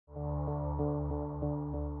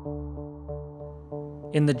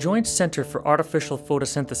In the Joint Center for Artificial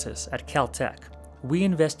Photosynthesis at Caltech, we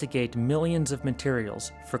investigate millions of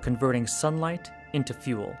materials for converting sunlight into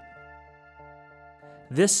fuel.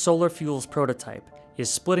 This solar fuels prototype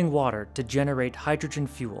is splitting water to generate hydrogen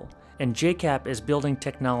fuel, and JCAP is building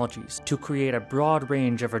technologies to create a broad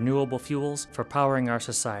range of renewable fuels for powering our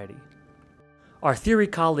society. Our theory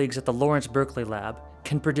colleagues at the Lawrence Berkeley Lab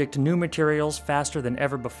can predict new materials faster than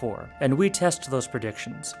ever before, and we test those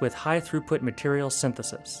predictions with high-throughput material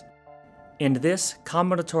synthesis. In this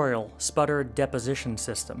combinatorial sputter deposition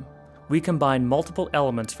system, we combine multiple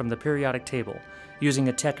elements from the periodic table using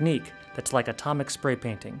a technique that's like atomic spray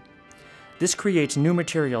painting. This creates new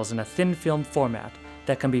materials in a thin film format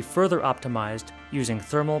that can be further optimized using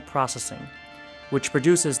thermal processing, which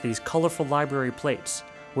produces these colorful library plates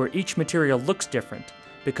where each material looks different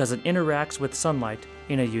because it interacts with sunlight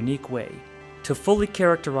in a unique way. To fully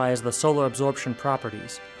characterize the solar absorption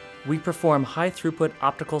properties, we perform high-throughput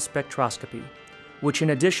optical spectroscopy, which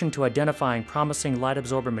in addition to identifying promising light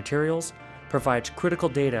absorber materials, provides critical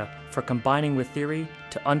data for combining with theory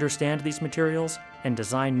to understand these materials and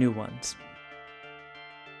design new ones.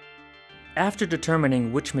 After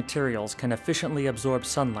determining which materials can efficiently absorb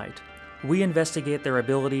sunlight, we investigate their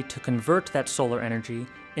ability to convert that solar energy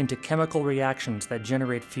into chemical reactions that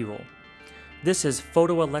generate fuel. This is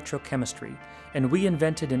photoelectrochemistry, and we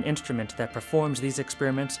invented an instrument that performs these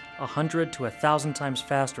experiments 100 to 1,000 times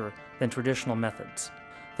faster than traditional methods.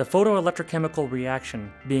 The photoelectrochemical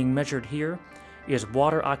reaction being measured here is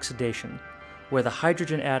water oxidation, where the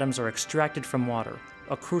hydrogen atoms are extracted from water,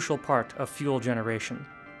 a crucial part of fuel generation.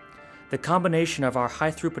 The combination of our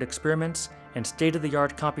high-throughput experiments and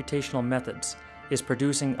state-of-the-art computational methods is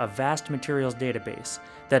producing a vast materials database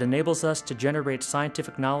that enables us to generate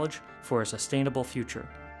scientific knowledge for a sustainable future.